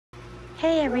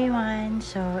Hey everyone!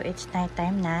 So it's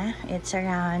nighttime na. It's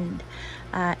around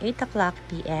 8 o'clock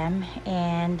p.m.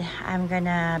 and I'm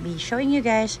gonna be showing you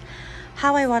guys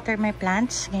how I water my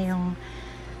plants ngayong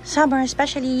summer,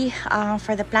 especially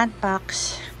for the plant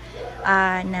box.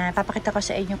 Na papakita ko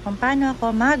sa inyo kung paano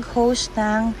ako mag-host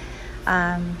ng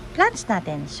plants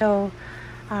natin. So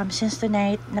since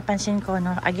tonight, napansin ko,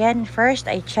 no, again, first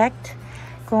I checked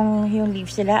kung yung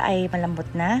leaves nila ay malambot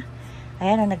na.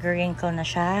 Ayan, nag-wrinkle na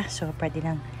siya. So, pwede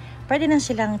nang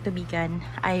silang tubigan.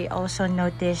 I also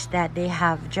noticed that they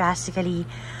have drastically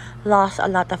lost a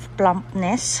lot of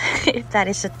plumpness, if that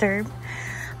is a term.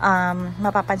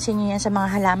 Mapapansin nyo yan sa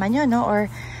mga halaman nyo, no? Or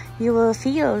you will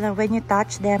feel that when you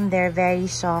touch them, they're very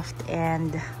soft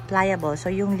and pliable.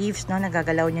 So, yung leaves, no,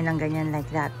 nagagalaw nyo ng ganyan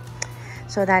like that.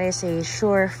 So, that is a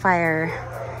surefire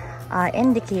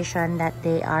indication that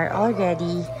they are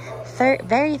already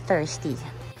very thirsty.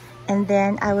 And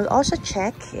then I will also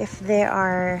check if there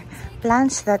are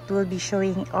plants that will be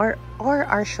showing or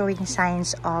are showing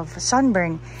signs of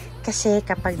sunburn. Kasi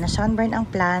kapag na-sunburn ang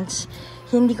plants,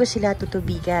 hindi ko sila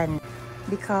tutubigan.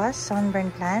 Because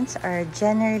sunburn plants are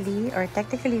generally or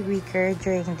technically weaker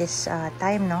during this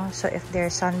time, no? So if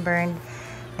they're sunburned,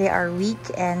 they are weak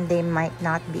and they might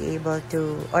not be able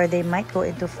to, or they might go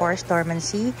into forced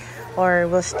dormancy or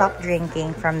will stop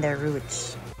drinking from their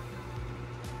roots.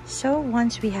 So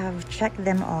once we have checked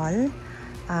them all,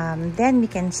 then we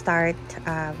can start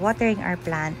watering our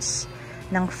plants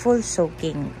ng full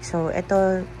soaking. So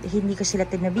ito, hindi ko sila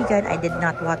tinabigan. I did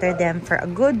not water them for a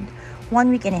good 1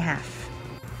 week and a half.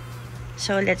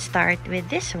 So let's start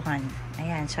with this one.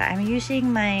 Ayan, so I'm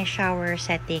using my shower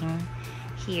setting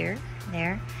here,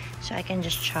 there. So I can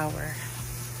just shower.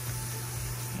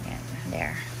 Ayan,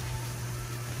 there.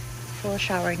 Full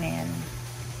shower na yan.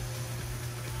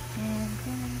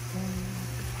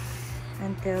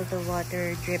 Until the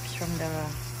water drips from the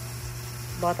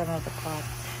bottom of the pot.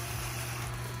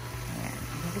 Ayan,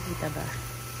 nakikita ba?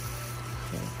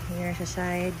 Okay, here sa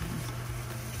side.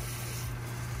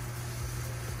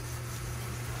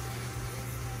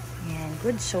 Ayan,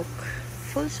 good soak.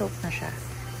 Full soak na siya.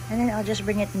 And then I'll just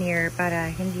bring it near para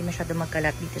hindi masyado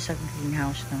magkalat dito sa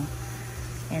greenhouse, no?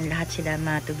 And lahat sila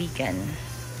matubigan.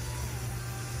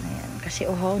 Ayan, kasi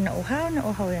uhaw na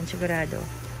uhaw yan sigurado.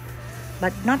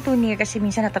 But not too near kasi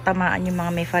minsan natatamaan yung mga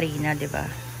may farina, di ba?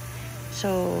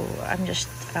 So, I'm just,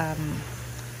 I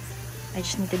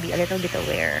just need to be a little bit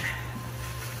aware.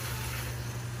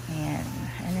 Ayan.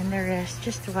 And then the rest,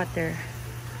 just water.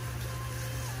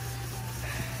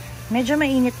 Medyo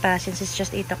mainit pa since it's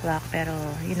just 8 o'clock. Pero,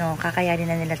 you know, kakayanin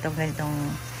na nila itong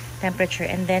ganitong temperature.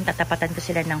 And then, tatapatan ko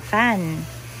sila ng fan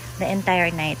the entire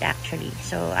night actually.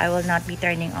 So, I will not be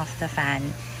turning off the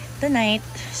fan tonight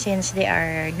since they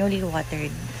are newly watered.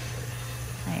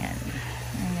 Ayan.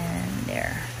 And then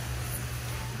there.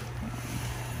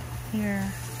 Here.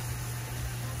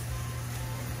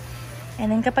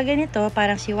 And then kapag ganito,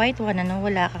 parang si white one, ano,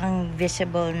 wala kang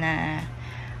visible na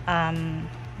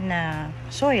na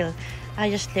soil. I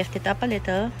just lift it up a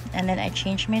little and then I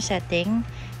change my setting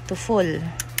to full.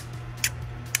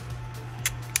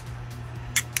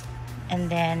 And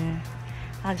then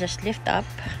I'll just lift up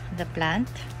the plant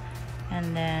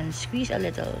and then squeeze a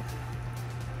little.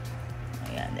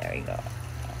 Ayan, there we go.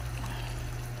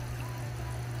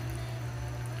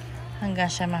 Hanggang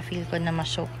sa ma-feel ko na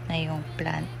ma-soak na yung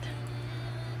plant.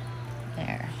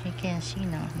 There, you can see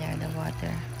now, there the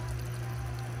water.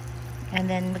 And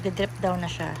then mag-drip down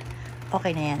na siya.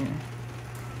 Okay na yan.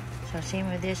 So same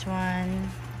with this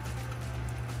one.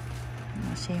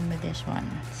 Same with this one.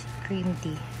 It's green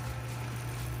tea.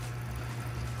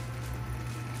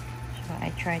 I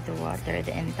try to water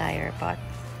the entire pot.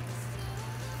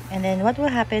 And then what will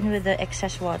happen with the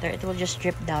excess water? It will just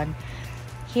drip down.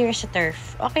 Here's the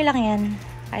turf. Okay lang yan.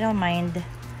 I don't mind.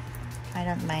 I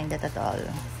don't mind that at all.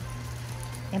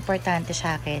 Importante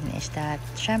sa akin is that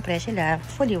syempre sila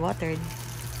fully watered.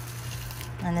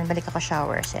 And then balik ako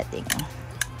shower setting.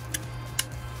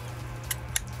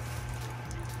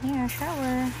 Yeah,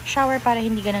 shower. Shower para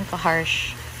hindi ganun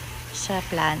ka-harsh sa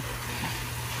plant.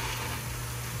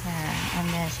 And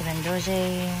then si Mendoza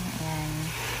and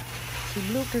si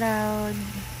Blue Cloud.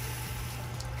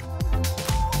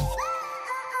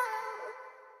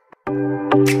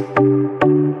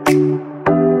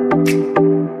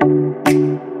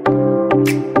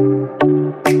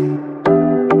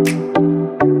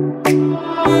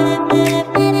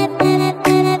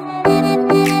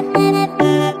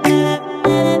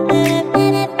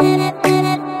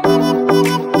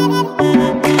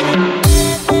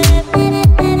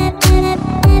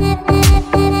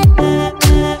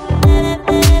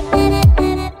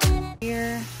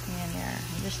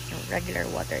 regular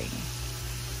watering.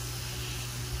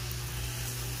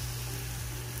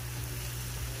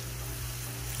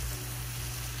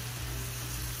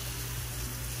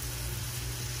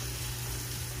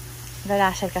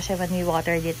 Lalasan kasi when we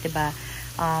watered it, diba,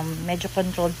 medyo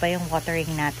controlled pa yung watering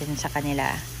natin sa kanila.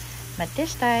 But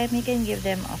this time, you can give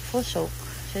them a full soak.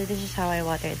 So, this is how I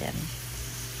water them.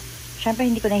 Siyempre,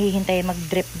 hindi ko nahihintay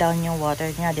mag-drip down yung water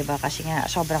niya, diba? Kasi nga,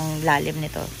 sobrang lalim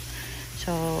nito.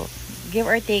 So, give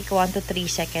or take 1 to 3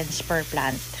 seconds per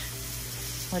plant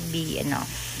would be enough.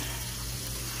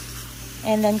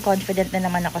 And then, confident na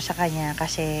naman ako sa kanya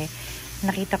kasi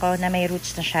nakita ko na may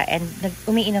roots na siya and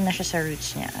umiinom na siya sa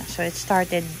roots niya. So, it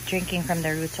started drinking from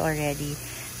the roots already.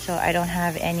 So, I don't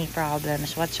have any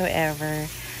problems whatsoever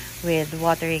with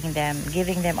watering them,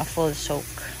 giving them a full soak.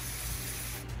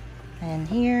 And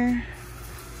here.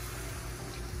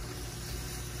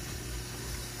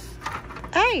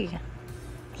 Ay!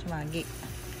 Sumagi.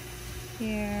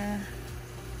 Here.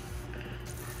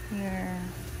 Here.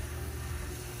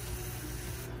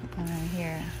 And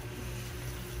here.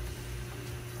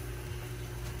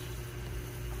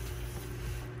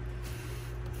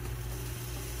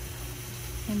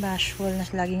 May bashful na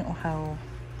laging uhaw.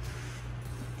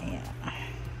 Ayan.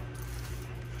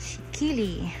 Si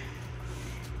Kili.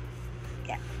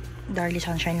 Yeah. Darly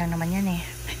Sunshine lang naman yan eh.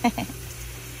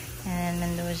 And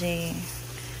Mendoza.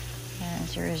 And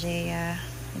si Rosea.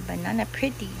 Banana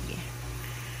Pretty.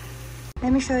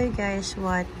 Let me show you guys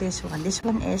what this one. This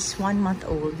one is 1 month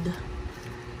old.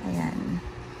 Ayan.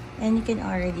 And you can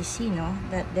already see, no,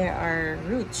 that there are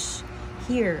roots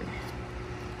here.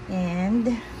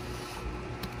 And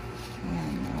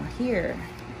here,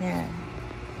 there.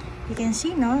 You can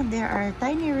see, no, there are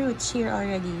tiny roots here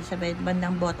already sa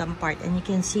bandang bottom part, and you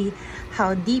can see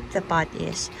how deep the pot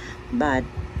is. But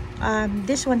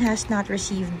this one has not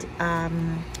received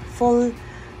full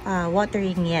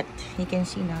watering yet. You can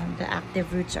see, no, the active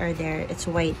roots are there. It's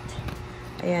white.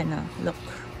 Ayan, no, look.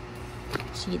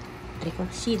 See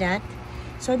that?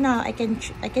 So now I can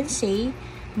say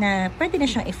na pwede na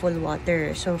siyang i-full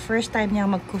water. So, first time niya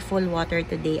mag-full water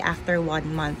today after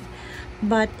 1 month.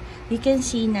 But, you can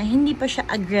see na hindi pa siya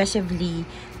aggressively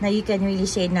na you can really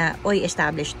say na, oy,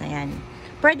 established na yan.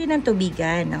 Pwede nang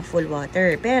tubigan ng full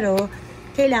water. Pero,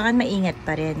 kailangan maingat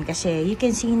pa rin. Kasi, you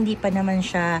can see hindi pa naman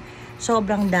siya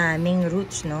sobrang daming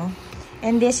roots, no?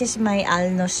 And this is my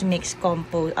Alnos mix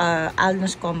compost,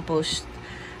 Alnos compost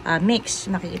mix.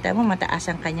 Makikita mo,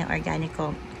 mataas ang kanyang organic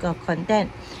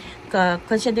content.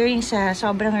 Considering sa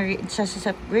sobrang sa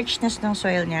richness ng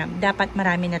soil niya, dapat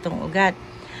marami na tong ugat.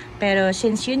 Pero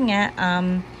since yun nga,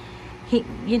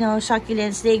 you know,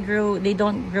 succulents, they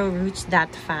don't grow roots that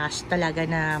fast talaga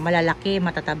na malalaki,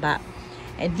 matataba.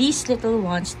 And these little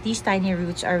ones, these tiny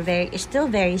roots are still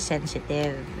very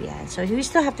sensitive. Yeah. So you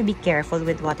still have to be careful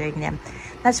with watering them.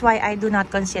 That's why I do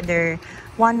not consider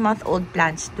 1 month old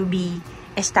plants to be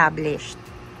established.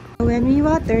 When we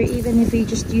water, even if we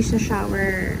just use a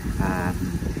shower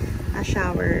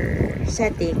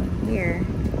setting here,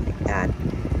 like that,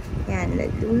 yan,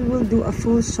 we will do a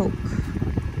full soak.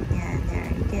 Yan,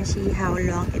 there. You can see how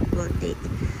long it will take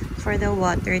for the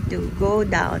water to go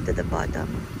down to the bottom.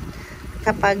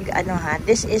 Kapag,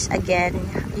 this is again,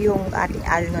 yung ating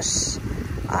alnos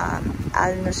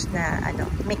na,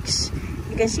 mix.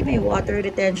 You can see may water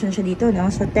retention siya dito, no?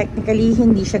 So, technically,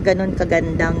 hindi siya ganun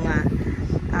kagandang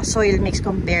soil mix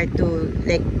compared to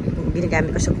like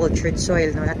ginagamit ko sa cultured soil,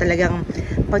 no, na talagang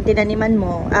pag tinaniman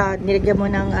mo, nilagyan mo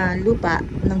ng lupa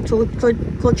ng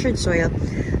cultured soil,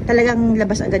 talagang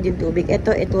labas agad yung tubig. Ito,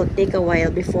 it will take a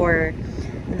while before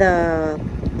the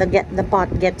pot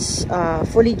gets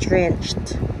fully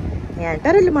drenched. Ayan.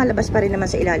 Pero lumalabas pa rin naman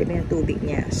sa ilalim yung tubig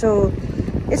niya. So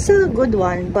it's still a good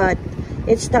one, but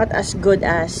it's not as good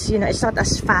as, you know, it's not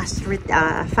as fast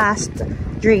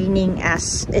draining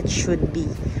as it should be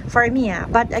for me.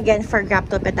 But again, for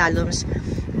Graptopetalums,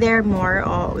 they're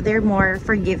more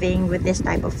forgiving with this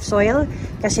type of soil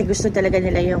kasi gusto talaga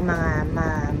nila yung mga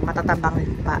matatabang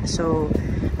lupa. So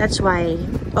that's why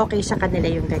okay sa kanila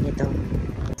yung ganito.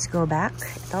 Let's go back.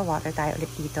 Ito, water tayo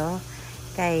ulit dito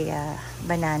kay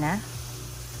banana.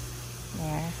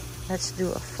 There. Let's do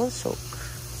a full soak.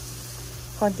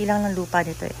 Konti lang ng lupa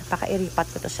nito eh. Pakairipat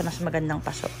ko to sa mas magandang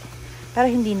paso. Pero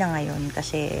hindi na ngayon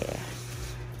kasi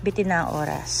bitin na ang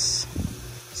oras.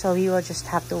 So we will just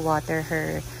have to water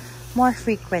her more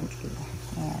frequently.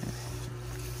 Ayan.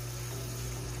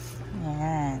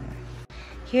 Ayan.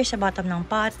 Here's the bottom ng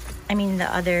pot. I mean the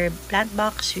other plant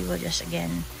box. We will just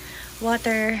again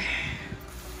water.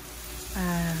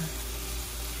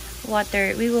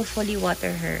 We will fully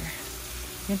water her.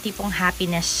 Yung tipong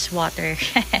happiness water.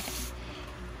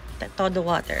 todo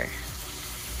water.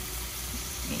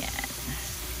 Yan.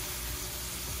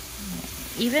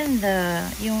 Even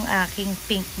yung aking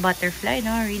pink butterfly,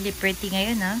 no, really pretty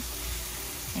ngayon, ha.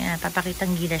 Yan,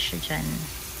 papakitang gilas siya dyan.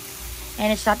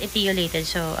 And it's not etiolated.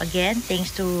 So again,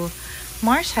 thanks to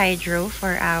Mars Hydro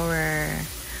for our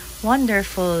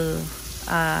wonderful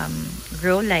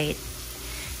grow light.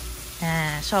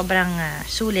 Sobrang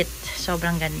sulit,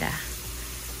 sobrang ganda.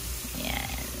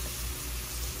 Yan.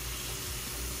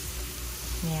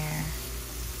 Yeah.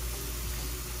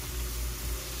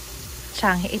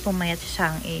 Sanghe, pumayat si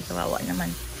Sanghe. Kawawa naman.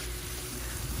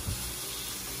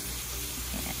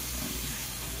 Yan.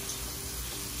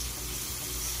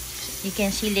 You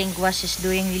can see Linguas is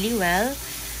doing really well.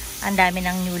 Ang dami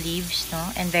ng new leaves,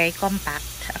 no? And very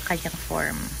compact ang kanyang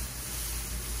form.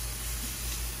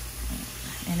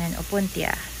 And then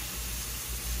Opuntia.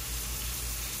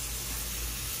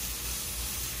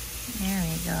 There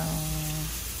we go.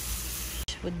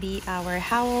 This would be our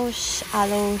Haos,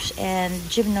 Aloes, and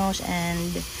Gymnos,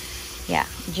 and yeah,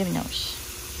 Gymnos.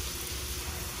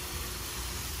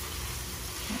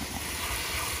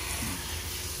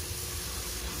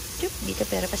 Dito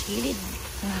pero pas gilid.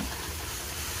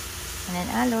 And then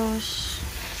Aloes,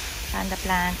 Panda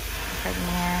plant,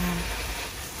 Ferdinand.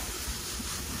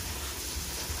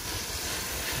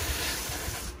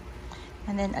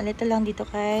 And then a little lang dito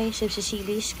kay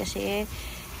Cypsicillis kasi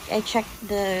I checked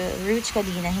the roots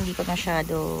kanina, hindi pa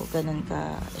masyado ganun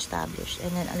ka-established.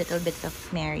 And then a little bit of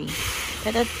Mary.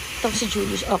 Pero itong si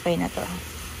Julius, okay na to.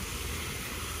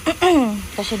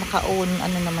 Kasi naka-own,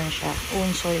 ano naman siya,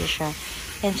 own soil siya.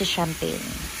 And si Champagne.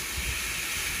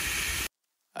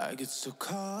 I get so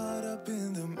caught up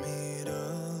in the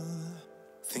middle,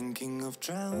 thinking of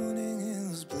drowning in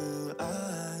those blue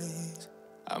eyes.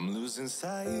 I'm losing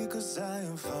sight cause I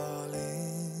am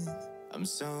falling. I'm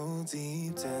so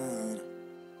deep down,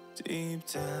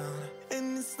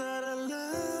 and it's not a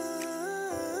lie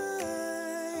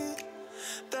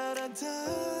that I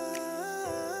die.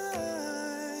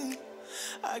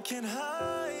 I can't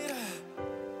hide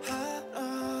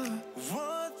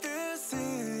what this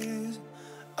is.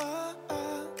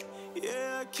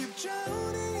 Yeah, I keep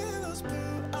drowning in those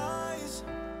blue eyes,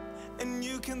 and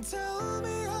you can tell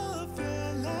me all of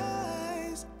your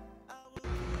lies.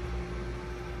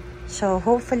 So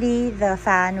hopefully the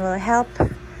fan will help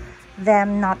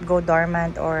them not go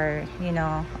dormant or, you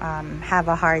know, have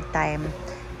a hard time,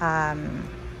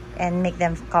 and make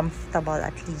them comfortable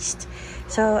at least.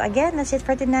 So again, that's it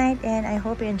for tonight, and I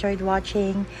hope you enjoyed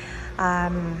watching.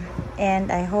 And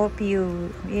I hope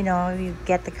you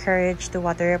get the courage to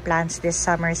water your plants this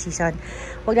summer season.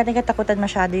 Huwag natin katakutan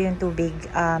masyado yung tubig.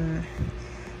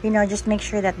 You know, just make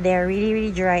sure that they're really, really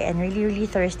dry and really, really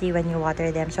thirsty when you water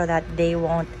them so that they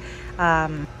won't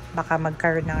baka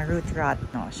magkaroon ng root rot,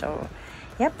 no? So,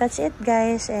 yep, that's it,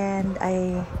 guys. And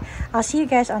I'll see you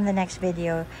guys on the next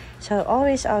video. So,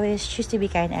 always choose to be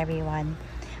kind, everyone.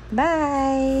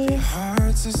 Bye!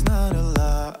 Hearts is not a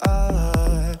lie.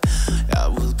 I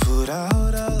will put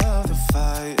out all of the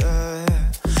fire.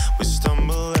 We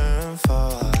stumble and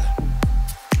fall,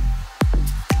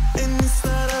 and it's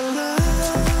not a lie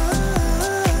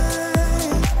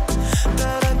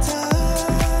that I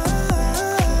die.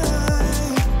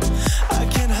 I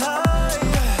can't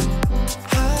hide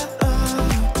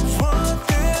what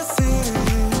this is.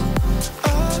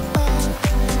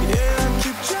 Yeah, I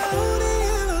keep drowning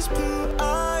in those blue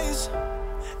eyes,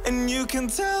 and you can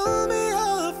tell me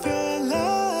all of your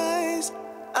lies.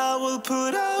 I will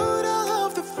put out all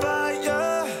of the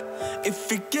fire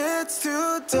if it gets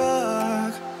too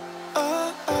dark.